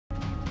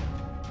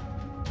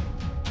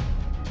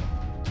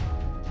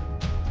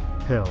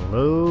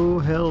Hello,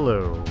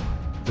 hello.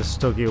 This is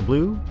Tokyo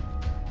Blue,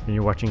 and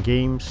you're watching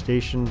Game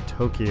Station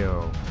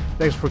Tokyo.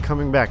 Thanks for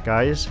coming back,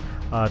 guys.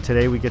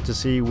 Today we get to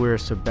see where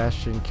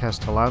Sebastian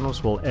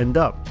Castellanos will end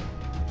up.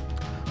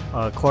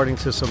 According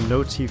to some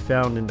notes he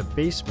found in the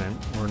basement,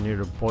 or near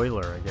the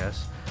boiler, I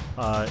guess,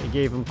 it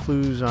gave him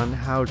clues on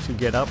how to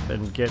get up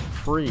and get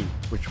free,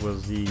 which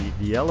was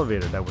the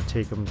elevator that would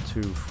take him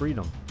to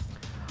freedom.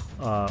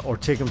 Or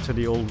take him to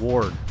the old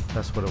ward,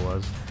 that's what it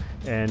was.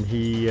 And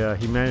he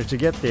managed to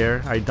get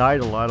there. I died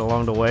a lot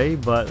along the way,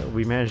 but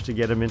we managed to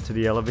get him into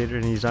the elevator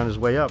and he's on his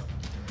way up.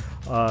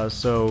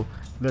 So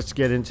let's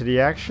get into the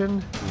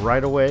action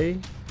right away,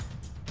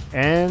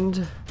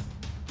 and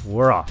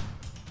we're off.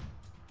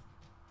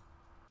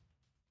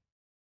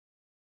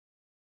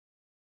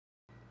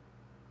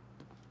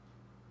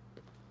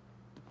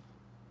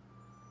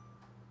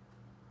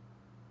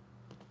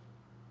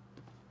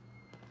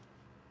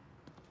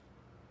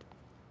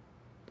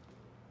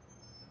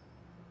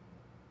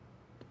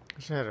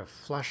 I should have had a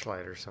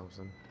flashlight or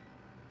something.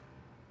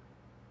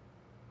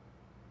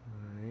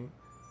 Alright.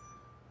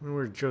 I wonder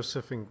where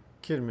Joseph and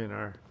Kidman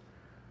are.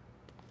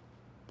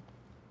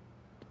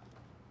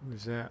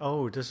 Who's that?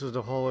 Oh, this was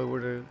the hallway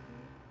where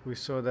we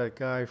saw that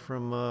guy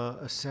from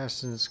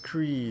Assassin's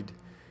Creed.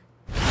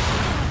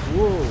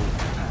 Whoa!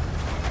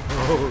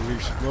 Holy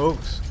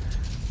smokes!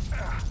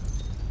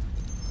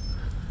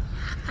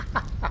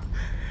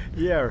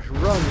 Yeah,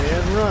 run,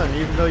 man, run!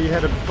 Even though you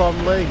had a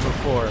bum leg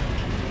before.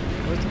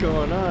 What's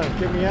going on?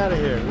 Get me out of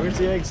here. Where's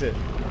the exit?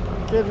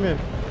 Kidman,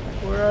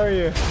 where are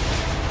you?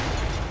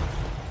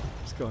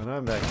 What's going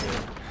on back here?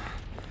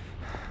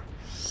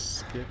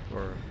 Skip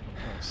or...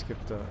 Oh, skip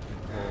the...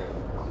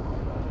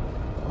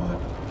 What?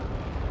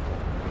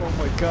 Oh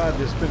my god,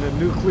 there's been a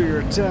nuclear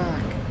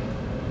attack.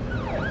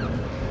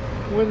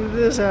 When did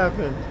this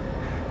happen?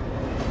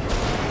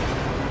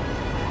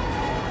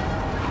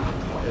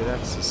 Hey,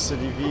 that's a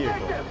city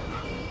vehicle.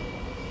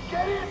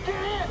 Get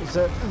in! Is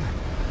that...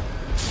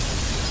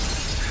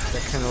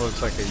 That kind of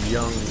looks like a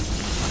young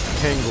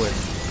penguin.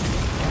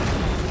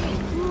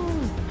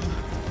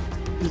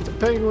 He's the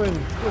penguin!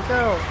 Look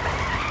out!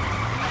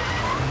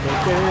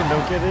 Don't get in,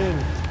 don't get in.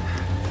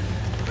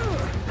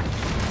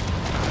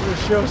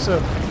 Where's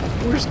Joseph?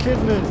 Where's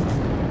Kidman?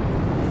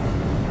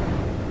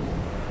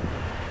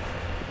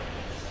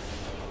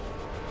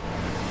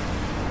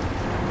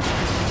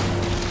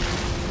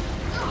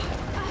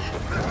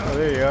 Oh,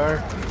 there you are.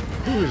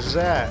 Who's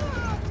that?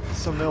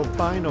 Some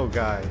albino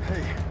guy.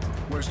 Hey,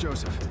 where's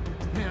Joseph?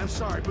 Man, I'm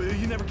sorry, but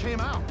you never came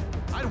out.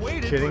 I'd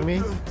waited. Kidding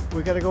me?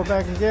 We gotta go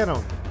back and get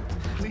him.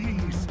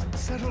 Please,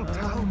 settle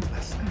down,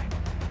 Leslie.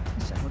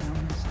 Settle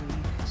down, Leslie.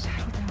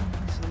 Settle down,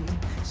 Leslie.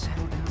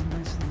 Settle down,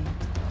 Leslie.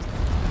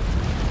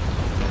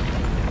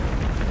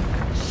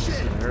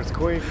 Shit. An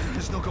earthquake?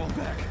 There's no going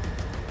back.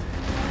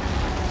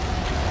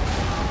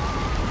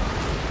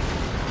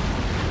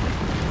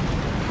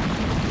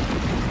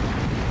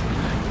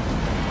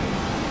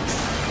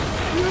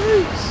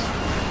 Yikes!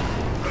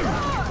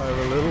 Drive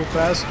a little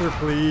faster,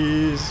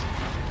 please.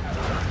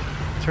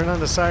 Turn on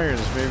the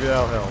sirens, maybe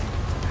that'll help.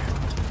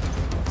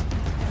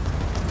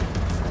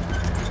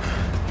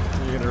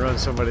 You're gonna run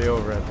somebody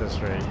over at this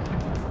rate.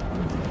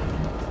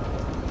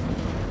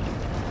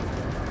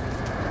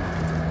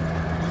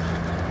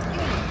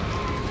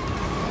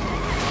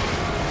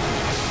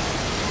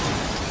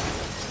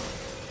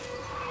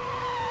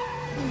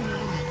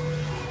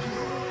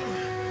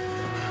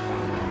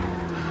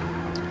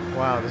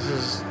 Wow,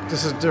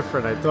 this is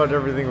different. I thought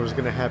everything was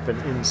going to happen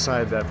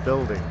inside that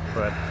building,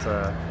 but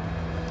I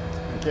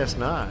guess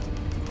not.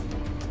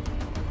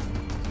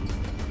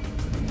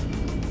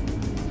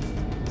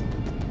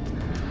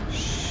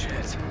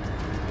 Shit.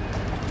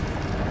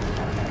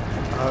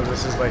 Oh,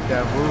 this is like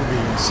that movie,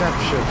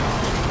 Inception.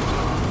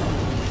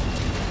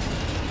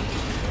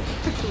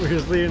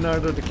 Where's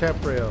Leonardo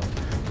DiCaprio?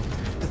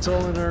 It's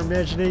all in our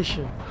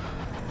imagination.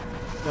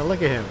 Now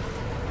look at him.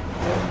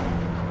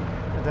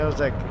 And that was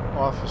that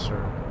officer.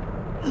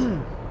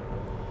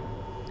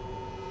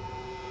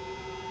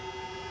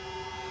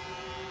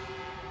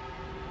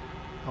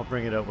 I'll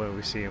bring it up when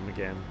we see him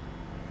again.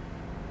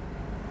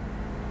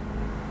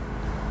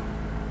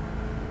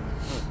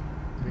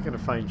 We're gonna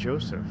find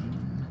Joseph.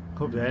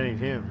 Hope that ain't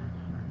him.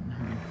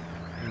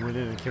 He went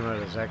in and came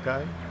out as that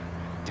guy.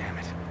 Damn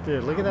it.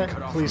 Dude, look at that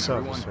police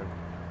officer.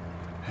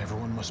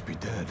 Everyone must be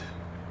dead.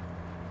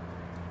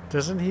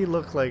 Doesn't he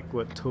look like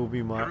what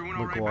Tobey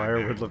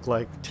Maguire would look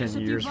like 10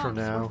 years from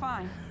now?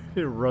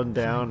 Run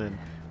down and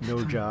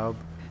no job.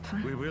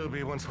 Fine. We will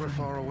be once we're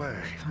far away.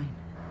 Fine.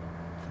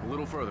 A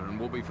little further and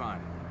we'll be fine.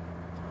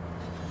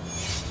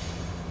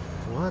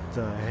 What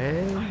the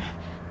heck?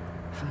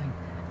 Fine.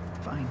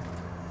 Fine.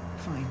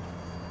 Fine.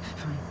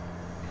 Fine.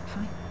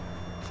 Fine.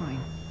 Fine.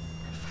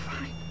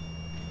 Fine.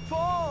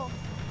 Fall!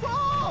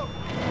 Fall!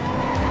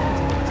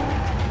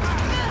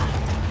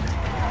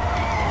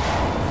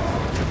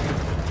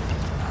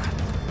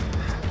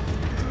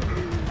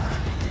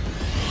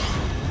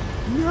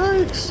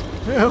 Yikes!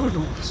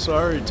 Oh,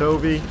 sorry,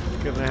 Toby.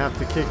 Gonna have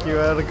to kick you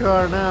out of the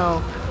car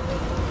now.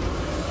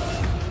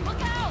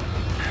 Look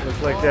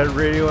Looks like that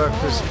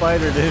radioactive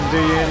spider didn't do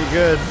you any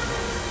good.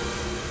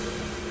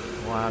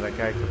 Wow, that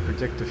guy could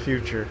predict the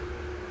future.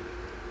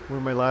 Where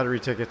are my lottery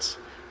tickets?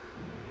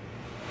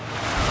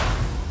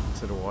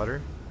 Into the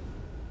water?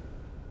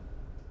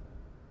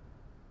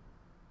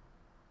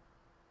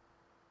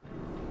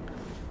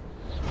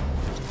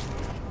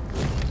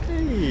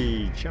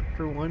 Hey,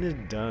 chapter 1 is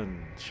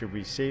done. Should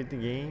we save the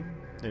game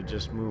and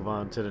just move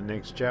on to the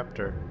next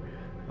chapter?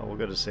 Oh, we'll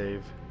go to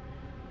save.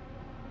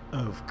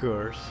 Of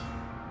course.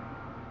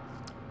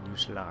 New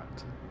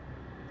slot.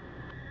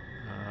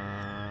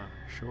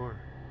 Sure.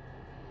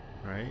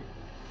 Right?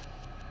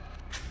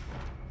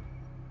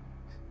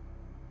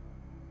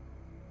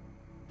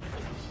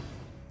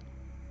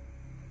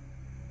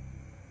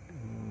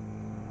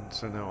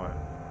 So now what?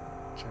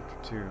 Chapter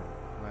 2.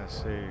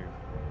 Last save.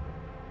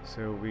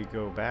 So we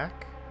go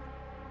back.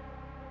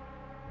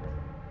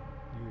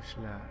 New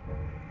slot.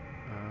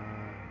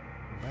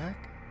 Go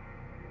back.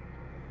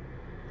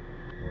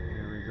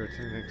 Here we go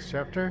to the next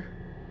chapter.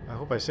 I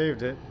hope I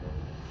saved it.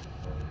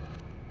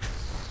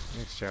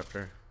 Next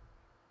chapter.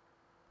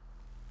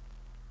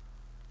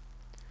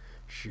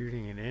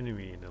 Shooting an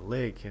enemy in the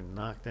leg can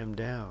knock them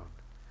down.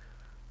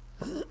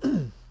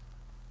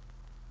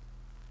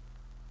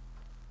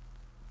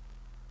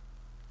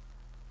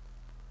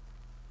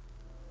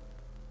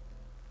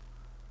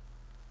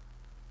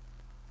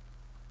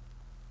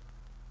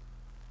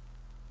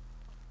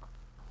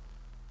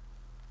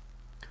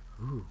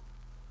 Ooh.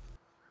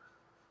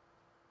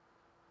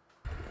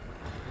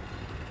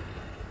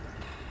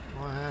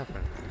 What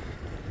happened?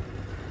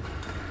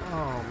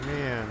 Oh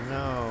man,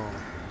 no.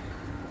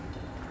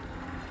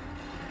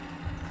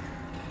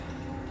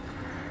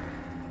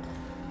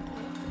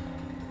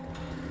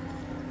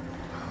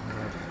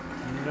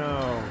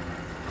 No.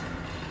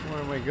 Where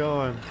am I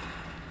going?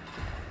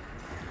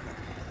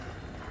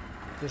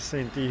 This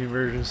ain't the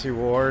emergency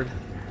ward.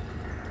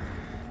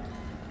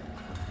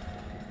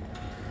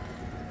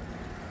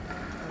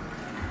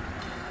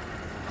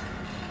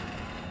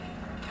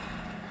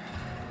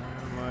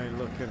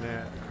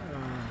 At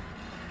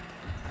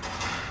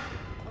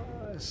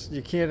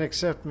you can't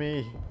accept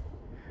me.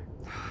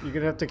 You're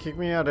gonna have to kick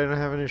me out. I don't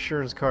have an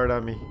insurance card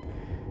on me.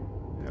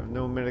 I have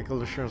no medical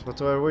insurance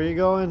whatsoever. Where are you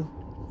going?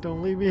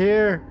 Don't leave me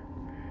here.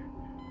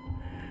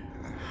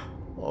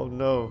 Oh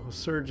no, a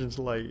surgeon's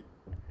light.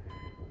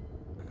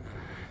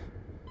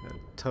 That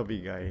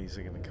tubby guy, he's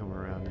gonna come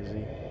around, is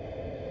he?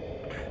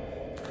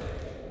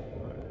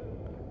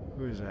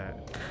 Who is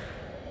that?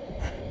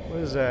 What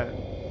is that?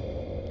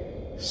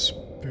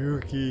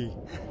 Spooky.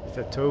 Is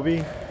that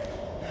Toby?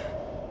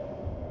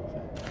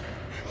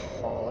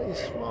 Holy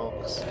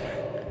smokes.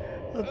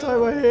 I'll tie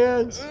my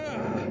hands.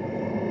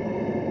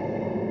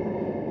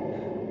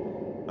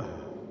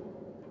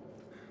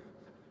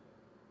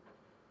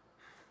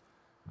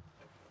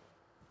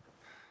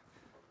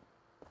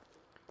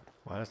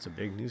 Wow, that's a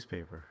big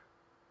newspaper.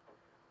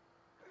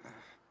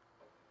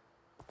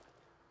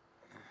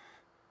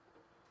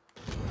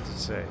 What's it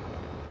say?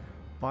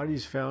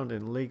 Bodies found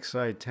in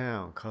Lakeside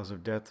Town. Cause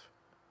of death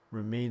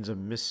remains a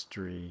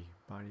mystery.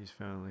 Bodies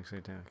found in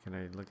Lakeside Town. Can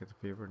I look at the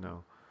paper?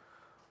 No.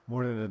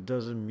 More than a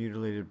dozen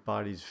mutilated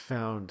bodies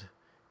found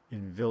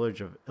in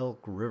village of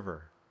Elk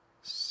River.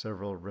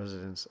 Several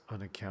residents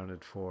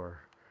unaccounted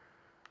for.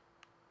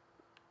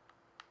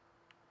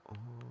 Oh,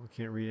 I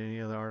can't read any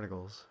other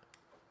articles.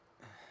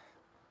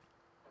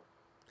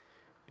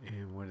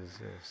 And what is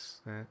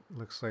this? That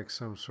looks like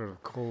some sort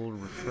of cold,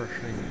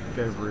 refreshing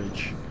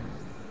beverage.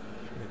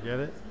 Should I get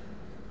it?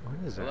 What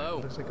is that? Hello?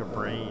 It looks like a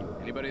brain.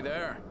 Anybody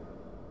there?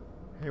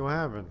 Hey, what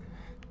happened?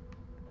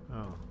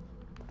 Oh.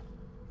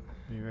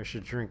 Maybe I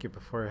should drink it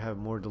before I have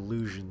more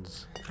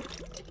delusions.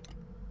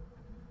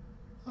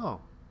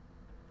 Oh.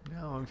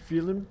 Now I'm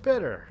feeling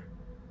better.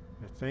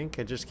 I think.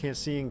 I just can't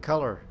see in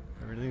color.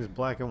 Everything's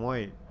black and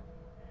white.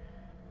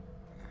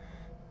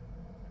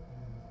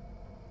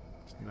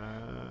 It's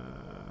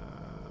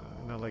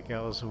not like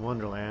Alice in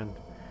Wonderland.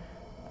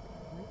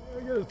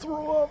 I gotta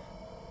throw up.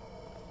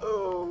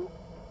 Oh.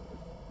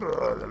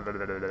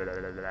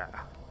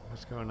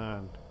 What's going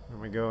on? Where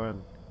am I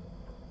going?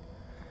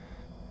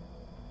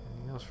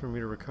 Anything else for me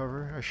to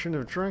recover? I shouldn't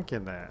have drank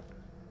in that.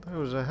 I thought it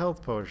was a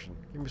health potion.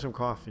 Give me some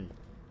coffee.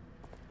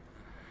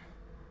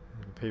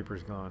 And the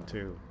paper's gone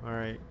too.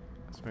 Alright,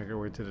 let's make our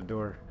way to the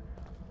door.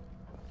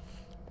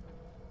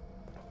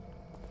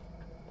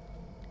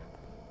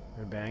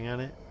 Can I bang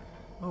on it?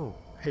 Oh,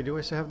 hey, do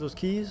I still have those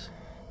keys?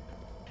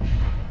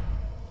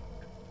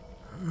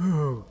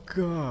 Oh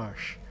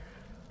gosh.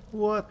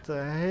 What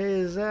the heck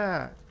is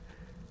that?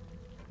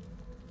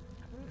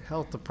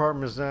 Health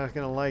department's not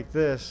gonna like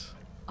this.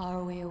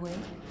 Are we awake?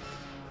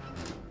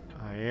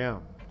 I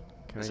am.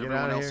 Can Is I get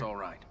everyone out of else here? all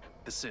right?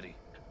 The city.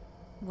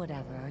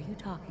 Whatever are you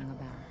talking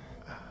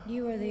about?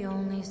 You are the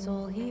only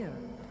soul here.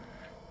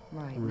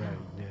 Right now.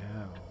 Right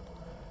now.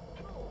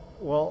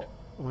 Well,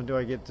 when do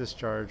I get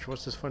discharged?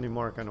 What's this funny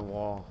mark on the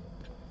wall?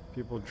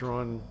 People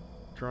drawn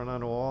on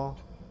the wall?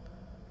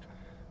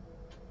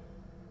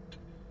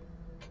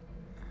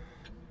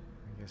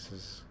 I guess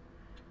it's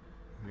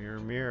mirror,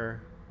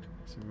 mirror.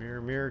 It's a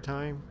mirror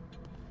time.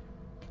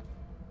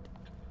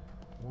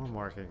 More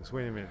markings.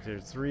 Wait a minute.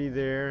 There's 3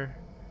 there,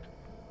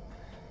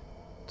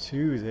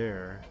 2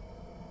 there,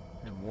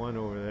 and 1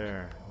 over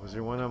there. Was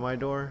there 1 on my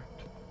door?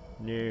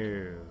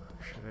 No.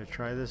 Should I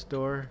try this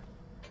door?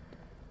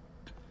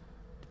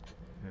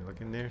 Can I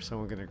look in there?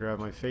 Someone gonna grab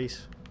my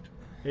face?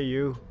 Hey,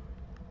 you.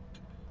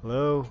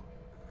 Hello?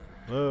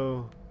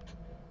 Hello?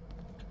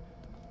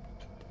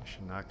 I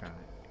should knock on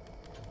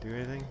it. Do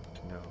anything?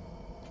 No.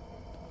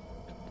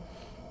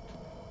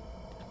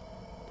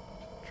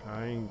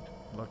 Trying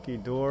lucky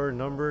door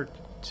number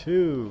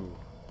 2.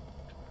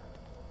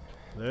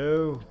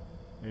 Hello?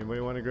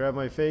 Anybody want to grab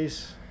my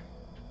face?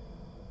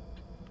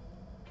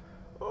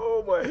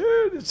 Oh, my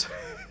head!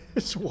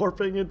 It's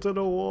warping into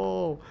the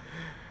wall.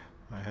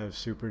 I have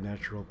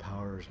supernatural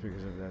powers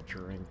because of that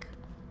drink.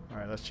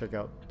 Alright, let's check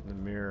out the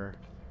mirror.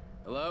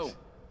 Hello?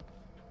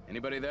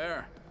 Anybody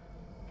there?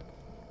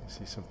 I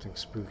see something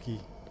spooky.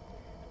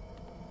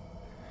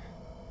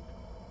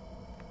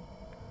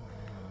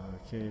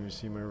 I can't even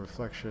see my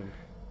reflection.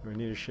 Do I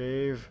need a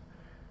shave?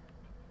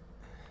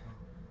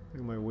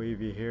 Look at my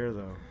wavy hair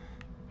though.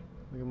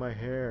 Look at my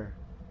hair.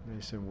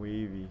 Nice and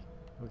wavy.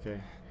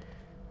 Okay.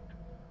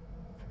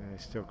 Can I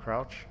still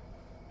crouch?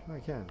 Oh, I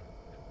can.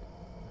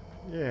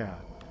 Yeah.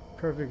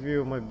 Perfect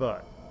view of my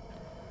butt.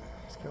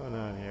 What's going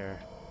on here?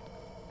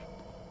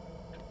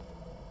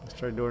 Let's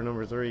try door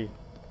number 3.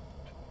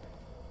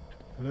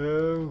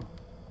 Hello?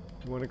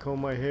 You want to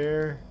comb my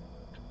hair?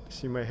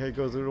 See my head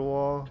go through the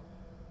wall?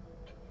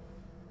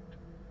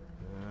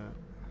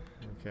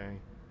 Okay.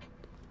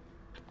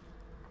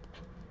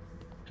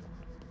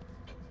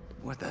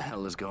 What the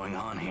hell is going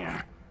on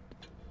here?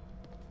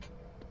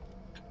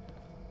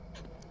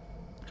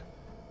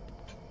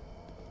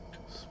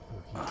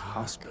 A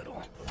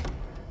hospital.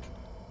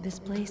 This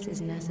place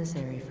is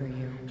necessary for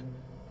you.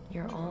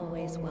 You're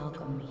always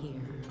welcome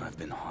here. I've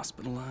been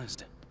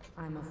hospitalized.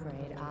 I'm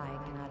afraid I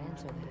cannot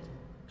answer that.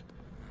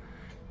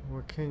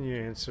 What can you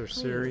answer,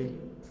 Please, Siri?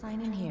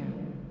 sign in here.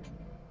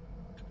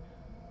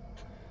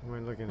 What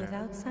am I looking at?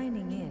 Without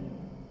signing in,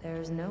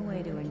 there's no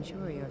way to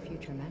ensure your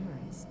future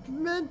memories.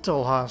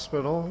 Mental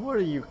hospital? What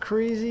are you,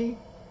 crazy?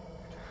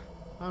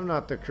 I'm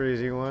not the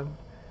crazy one.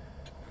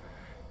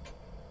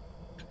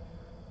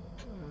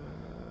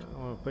 I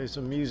want to play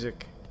some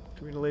music.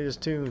 Give me the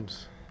latest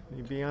tunes.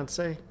 Any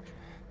Beyonce?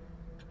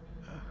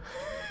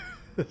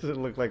 Does it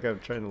look like I'm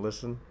trying to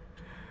listen?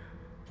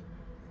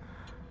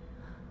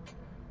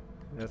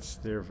 That's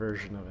their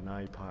version of an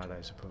iPod,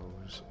 I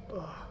suppose.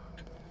 Ugh.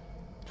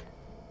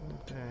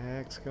 What the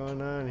heck's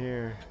going on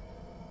here?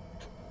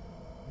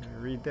 I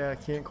read that, I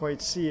can't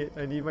quite see it.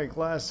 I need my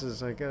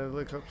glasses. I gotta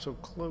look up so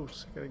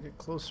close. I gotta get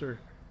closer.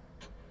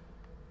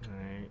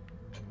 Alright,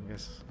 I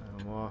guess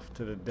I'm off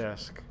to the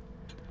desk.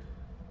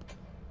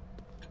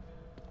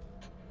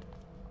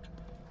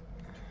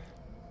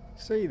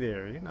 Say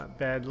there, you're not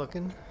bad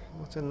looking.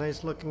 What's a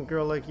nice looking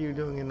girl like you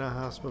doing in a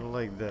hospital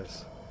like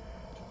this?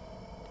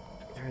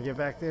 Can I get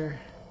back there?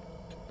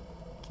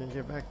 Can't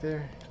get back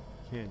there?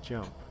 Can't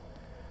jump.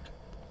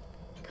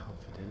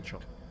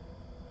 Confidential.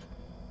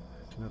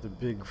 Another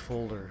big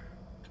folder.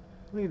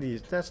 Look at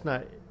these. That's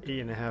not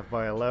 8.5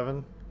 by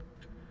 11.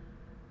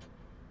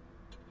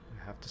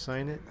 I have to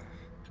sign it.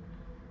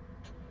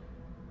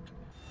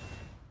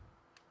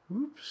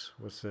 Oops.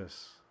 What's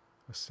this?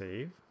 A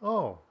save?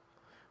 Oh.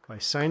 By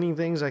signing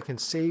things, I can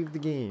save the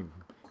game.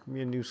 Give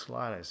me a new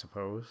slot, I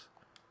suppose.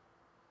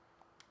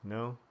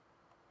 No?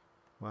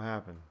 What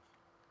happened?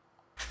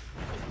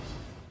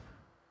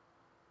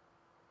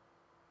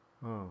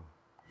 Oh.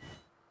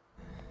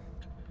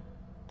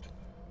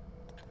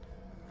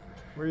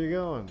 Where are you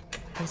going?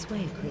 This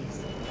way,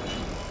 please.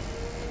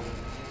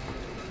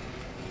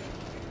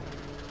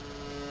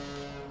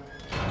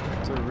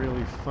 It's a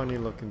really funny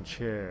looking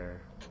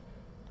chair.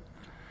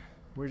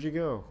 Where'd you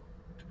go?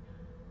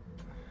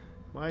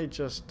 Why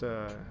just,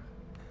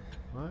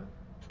 what?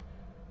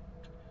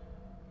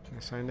 Can I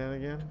sign that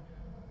again?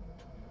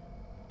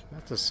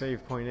 That's a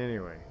save point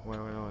anyway. What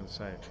do I want to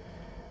say?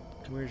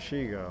 Where'd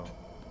she go?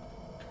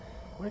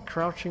 Am I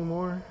crouching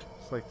more?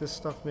 It's like this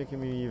stuff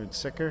making me even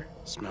sicker.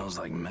 Smells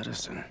like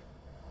medicine.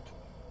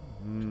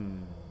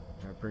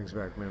 That brings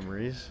back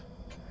memories.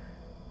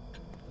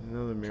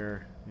 Another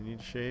mirror. You need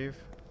to shave?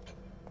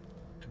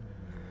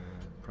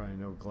 Probably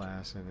no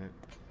glass in it.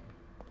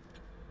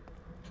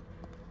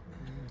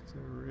 It's a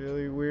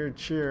really weird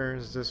chair.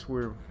 Is this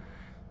where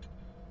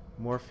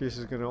Morpheus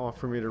is going to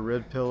offer me the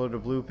red pill or the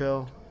blue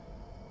pill?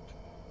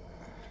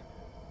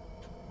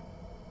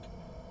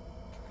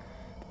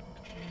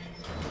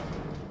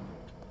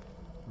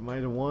 Am I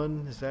the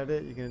one? Is that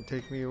it? You're going to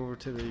take me over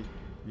to the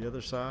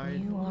other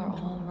side? You are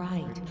all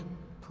right.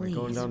 Please,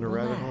 going down the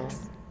rabbit hole?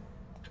 relax.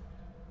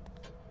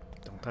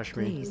 Don't touch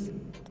me. Please,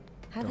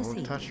 have a Don't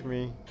seat. touch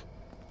me.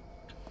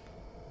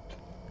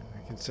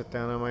 I can sit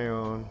down on my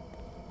own.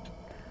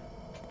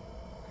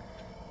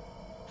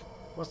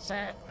 What's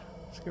that?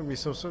 It's gonna be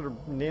some sort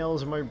of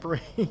nails in my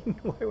brain.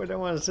 Why would I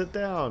want to sit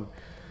down?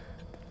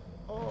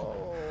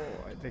 Oh,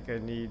 I think I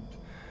need.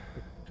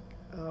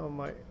 Oh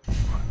my.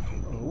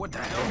 What the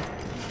hell?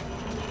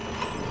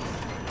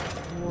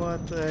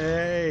 What the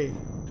hey?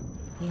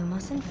 You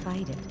mustn't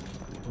fight it.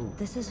 Ooh.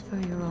 This is for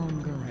your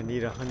own I good.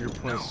 need 100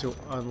 points to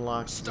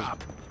unlock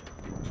Stop.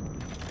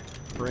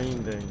 the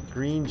brain thing.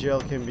 Green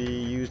gel can be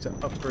used to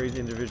upgrade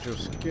individual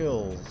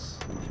skills.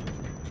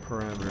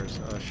 Parameters.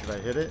 Should I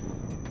hit it?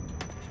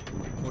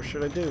 What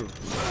should I do?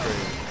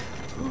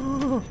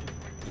 Upgrade.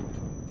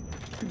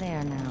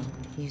 There now.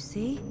 You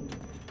see?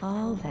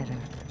 All better.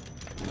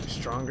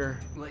 Stronger?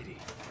 Lady.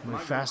 Am I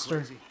faster?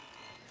 Crazy?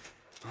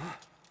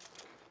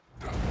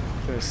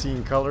 Can I see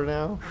in color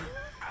now?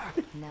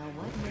 Now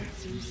what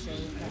makes you say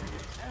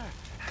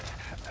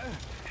that?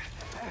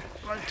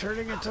 I'm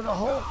turning into the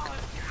Hulk.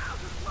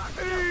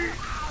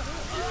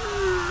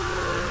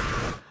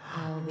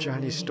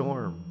 Johnny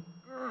Storm.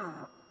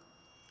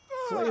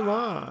 Flame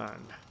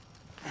on.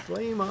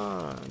 Flame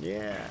on.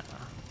 Yeah.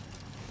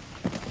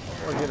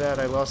 Look at that.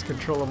 I lost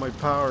control of my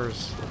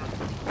powers.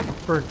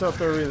 Burnt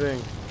up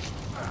everything.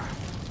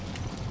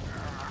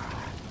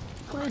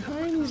 My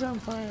hiney's on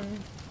fire.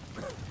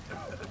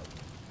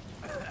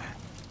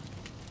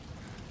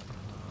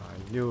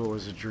 I knew it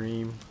was a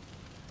dream.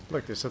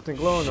 Look, there's something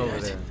glowing over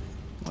Shit. there.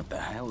 What the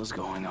hell is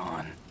going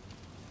on?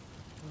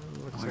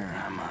 Looks Where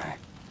like, am I?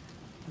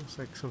 looks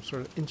like some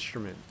sort of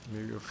instrument.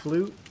 Maybe a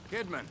flute?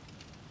 Kidman,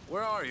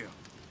 where are you?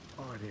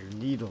 Oh, they're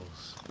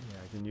needles. Yeah,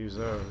 I can use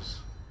those.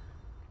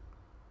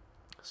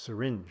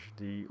 Syringe.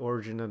 The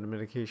origin of the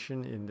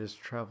medication in this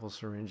travel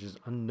syringe is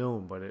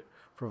unknown, but it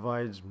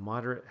provides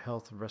moderate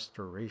health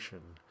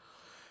restoration.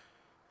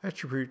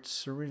 Attributes,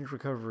 syringe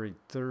recovery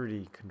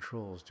 30,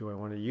 controls. Do I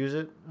want to use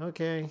it?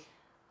 Okay.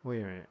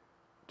 Wait a minute.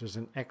 There's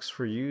an X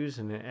for use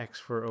and an X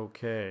for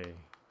okay.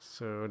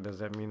 So does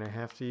that mean I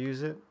have to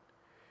use it?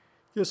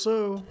 Yes,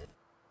 so.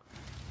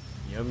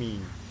 Yummy.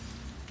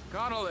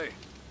 Connolly!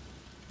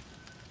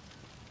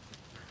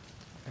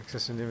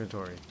 Access and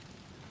inventory.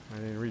 I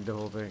didn't read the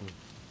whole thing.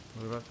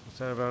 What's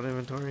that about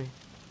inventory?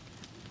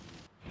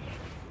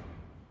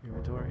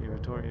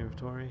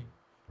 Inventory.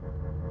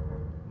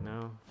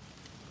 No.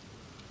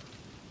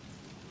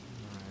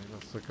 Alright,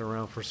 let's look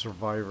around for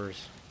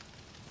survivors.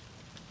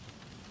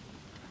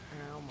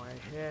 Ow, my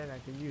head. I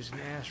could use an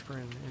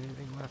aspirin.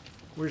 Anything left?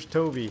 Where's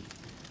Toby?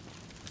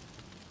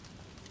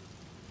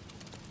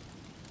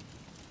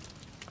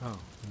 Oh,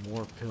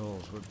 more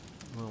pills with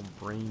little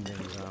brain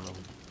things on them.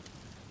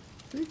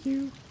 Thank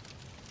you.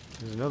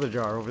 There's another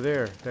jar over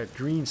there. That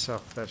green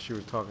stuff that she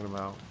was talking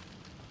about.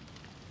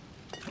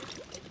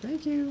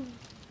 Thank you.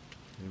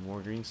 Any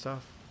more green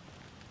stuff?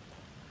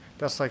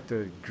 That's like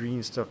the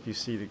green stuff you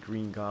see the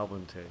Green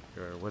Goblin take.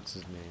 Or what's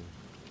his name?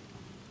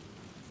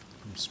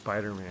 From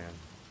Spider-Man.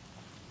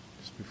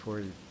 Just before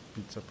he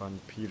beats up on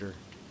Peter.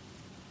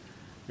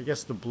 I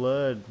guess the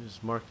blood is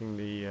marking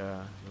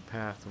the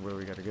path of where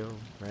we gotta go,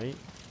 right?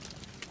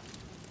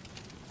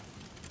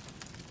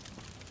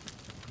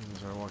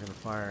 As I walk in the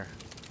fire.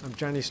 I'm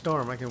Johnny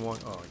Storm. I can walk.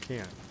 Oh, I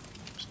can't.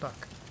 I'm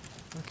stuck.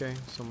 Okay,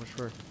 so much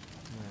for.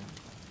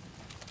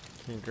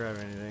 Can't grab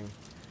anything.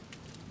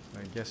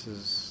 I guess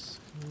is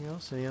anything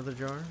else? Any other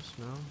jars?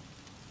 No.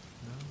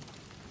 No.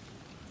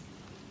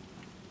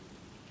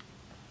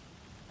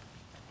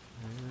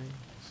 Anything?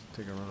 Let's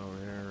take a run over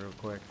here real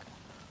quick.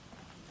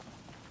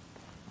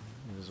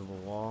 Invisible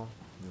wall.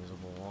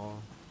 Invisible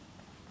wall.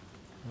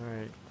 All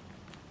right.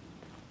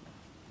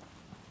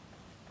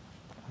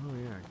 Oh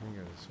yeah, I can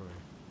go this way.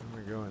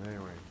 Where am I going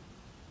anyway?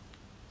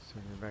 So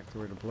we're back to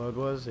where the blood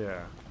was?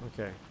 Yeah.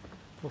 Okay.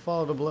 We'll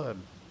follow the blood.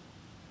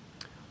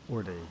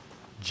 Or the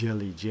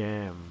jelly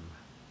jam.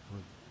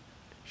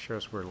 Show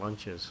us where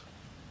lunch is.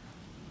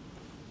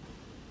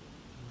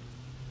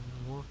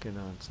 Walking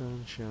on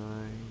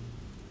sunshine.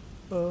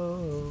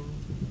 Oh.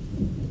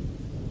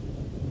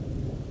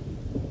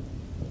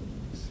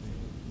 Let's see.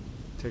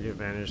 Take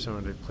advantage of some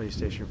of the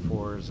PlayStation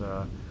 4's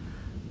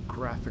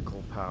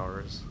graphical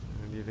powers.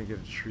 What do you think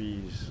of the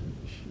trees?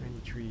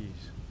 Shiny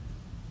trees.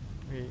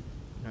 Wait,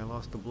 I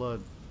lost the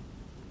blood.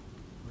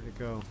 Where'd it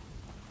go?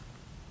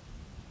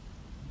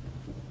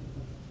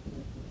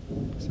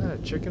 Is that a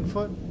chicken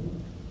foot? Alright,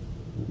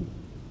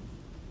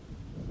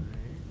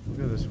 we'll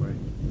go this way.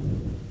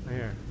 Oh,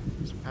 here.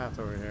 There's a path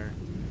over here.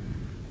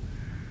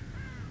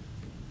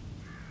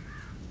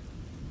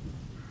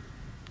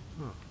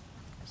 Oh,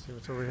 let's see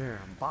what's over here.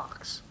 A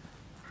box.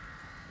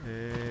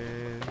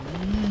 And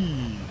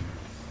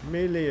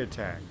melee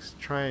attacks.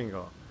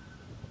 Triangle.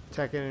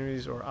 Attack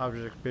enemies or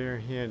objects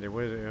barehanded.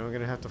 What is it? Am I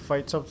gonna have to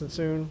fight something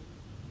soon?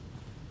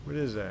 What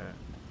is that?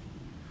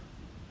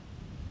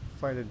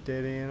 Fight a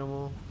dead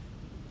animal?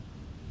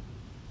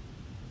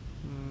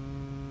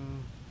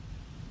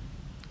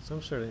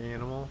 Some sort of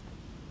animal.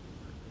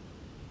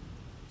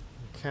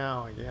 A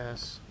cow, I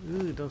guess.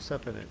 Ooh, don't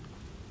step in it.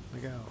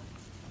 Look out.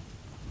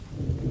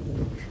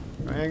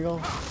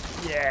 Triangle?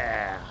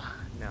 Yeah!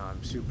 Now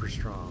I'm super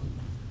strong.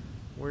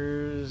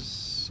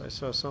 Where's... I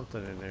saw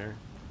something in there.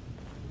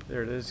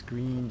 There it is.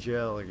 Green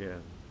gel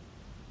again.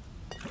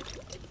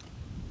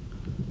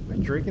 Am I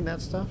drinking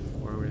that stuff?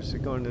 Or is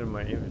it going into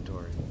my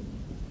inventory?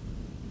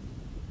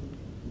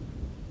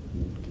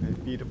 Can I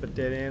Can I beat up a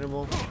dead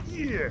animal?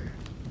 Yeah.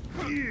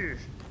 Yeah.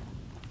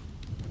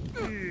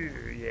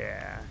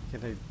 Yeah.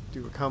 Can I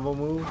do a combo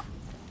move?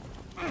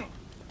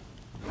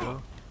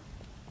 No.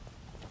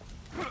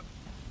 Can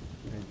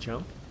I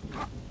jump?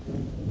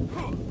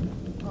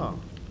 Oh.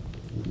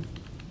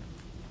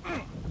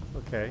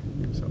 Okay.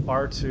 So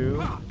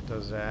R2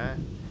 does that.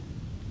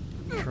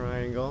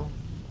 Triangle.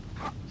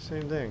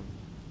 Same thing.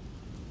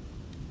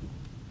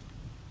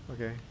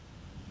 Okay.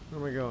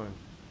 Where am I going?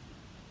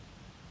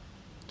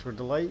 Toward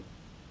the light? Is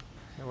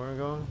that where I'm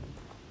going?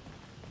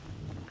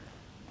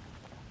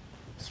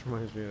 This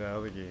reminds me of that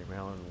other game,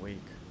 Alan Wake.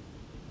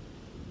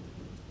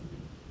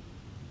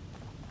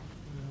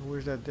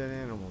 Where's that dead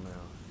animal now?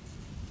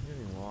 I'm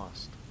getting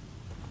lost.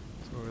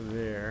 It's over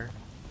there.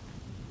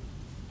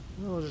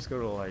 Well, we'll just go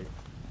to the light.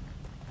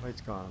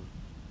 Light's gone.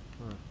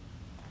 Huh.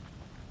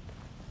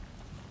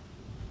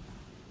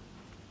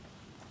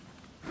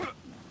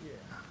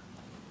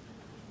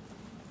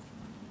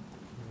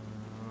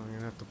 I'm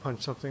gonna have to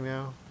punch something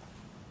now.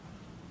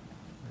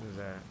 What is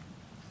that?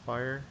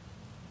 Fire?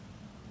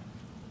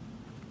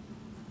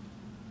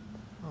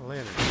 Oh,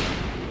 lantern.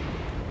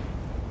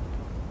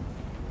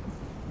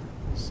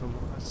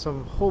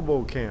 Some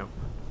hobo camp.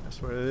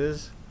 That's what it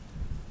is.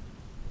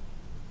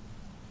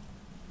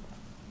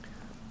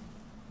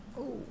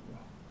 Oh,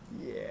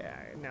 yeah.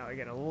 Now I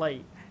got a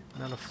light.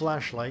 Not a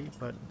flashlight,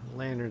 but a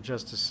lantern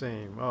just the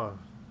same. Oh.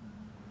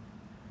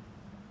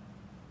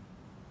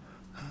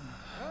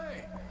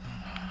 Hey!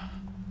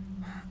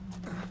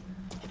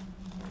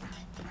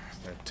 Is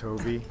that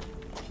Toby?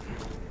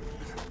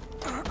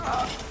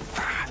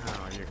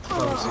 Oh, you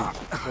clumsy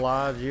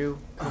clod, you.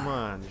 Come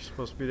on, you're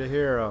supposed to be the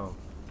hero.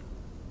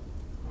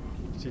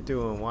 What's he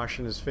doing?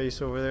 Washing his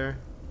face over there?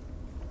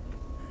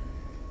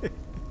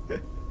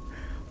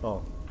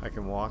 Oh, I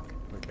can walk?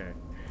 Okay.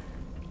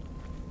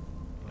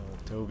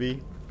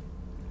 Toby?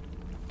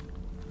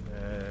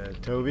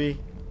 Toby?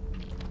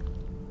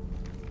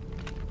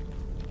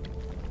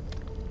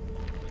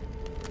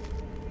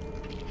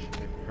 Should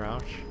I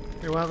crouch?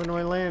 Hey, what happened to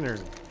my lantern?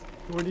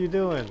 What are you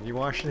doing? You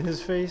washing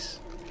his face?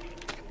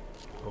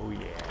 Oh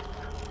yeah.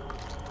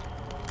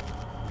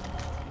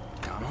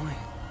 Connolly?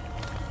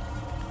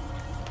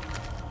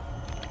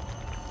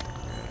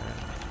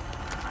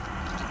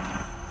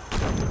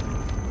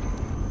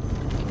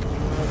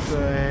 What the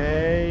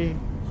hey?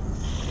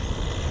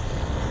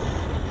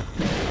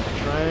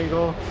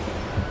 Triangle.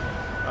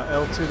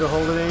 L2 to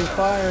hold it, aim,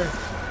 fire.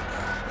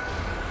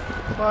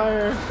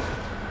 Fire.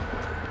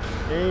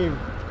 Aim.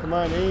 Come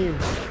on, aim.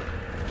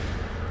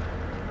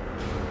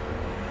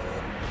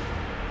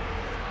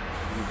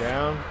 You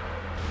down?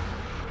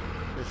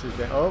 This is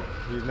down. Oh,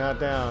 he's not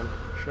down.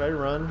 Should I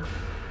run?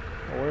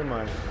 Oh, where am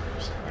I?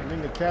 I'm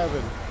in the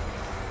cabin.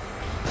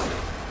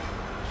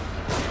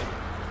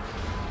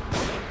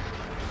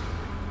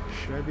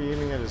 Should I be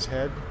aiming at his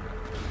head?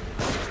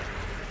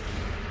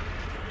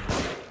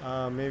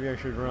 Maybe I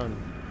should run.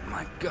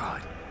 My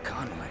God,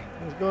 Connolly.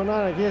 What's going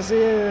on? I can't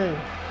see anything.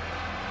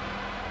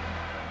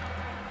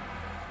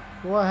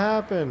 What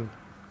happened?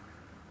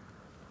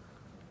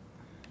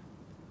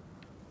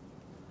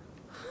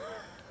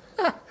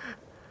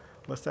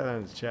 What's that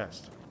on his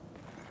chest?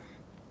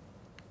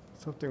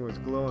 Something was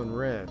glowing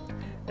red.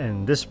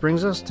 And this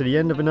brings us to the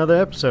end of another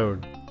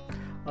episode.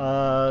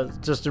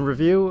 Just in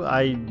review,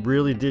 I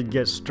really did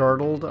get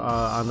startled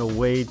on the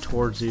way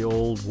towards the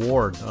old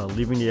ward,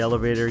 leaving the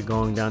elevator,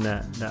 going down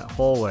that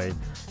hallway,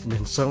 and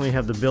then suddenly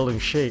have the building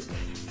shake.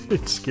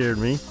 It scared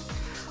me.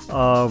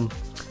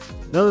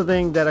 Another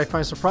thing that I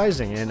find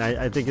surprising, and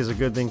I think is a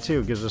good thing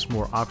too, gives us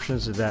more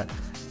options, is that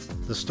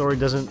the story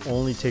doesn't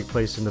only take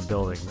place in the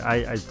building.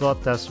 I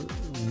thought that's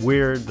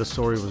where the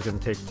story was going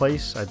to take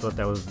place. I thought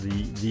that was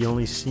the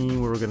only scene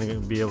we were going to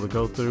be able to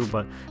go through,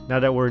 but now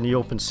that we're in the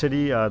open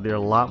city, there are a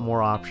lot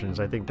more options.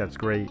 I think that's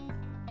great.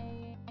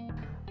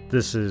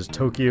 This is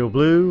Tokyo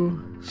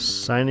Blue,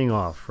 signing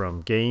off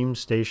from Game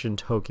Station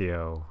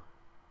Tokyo.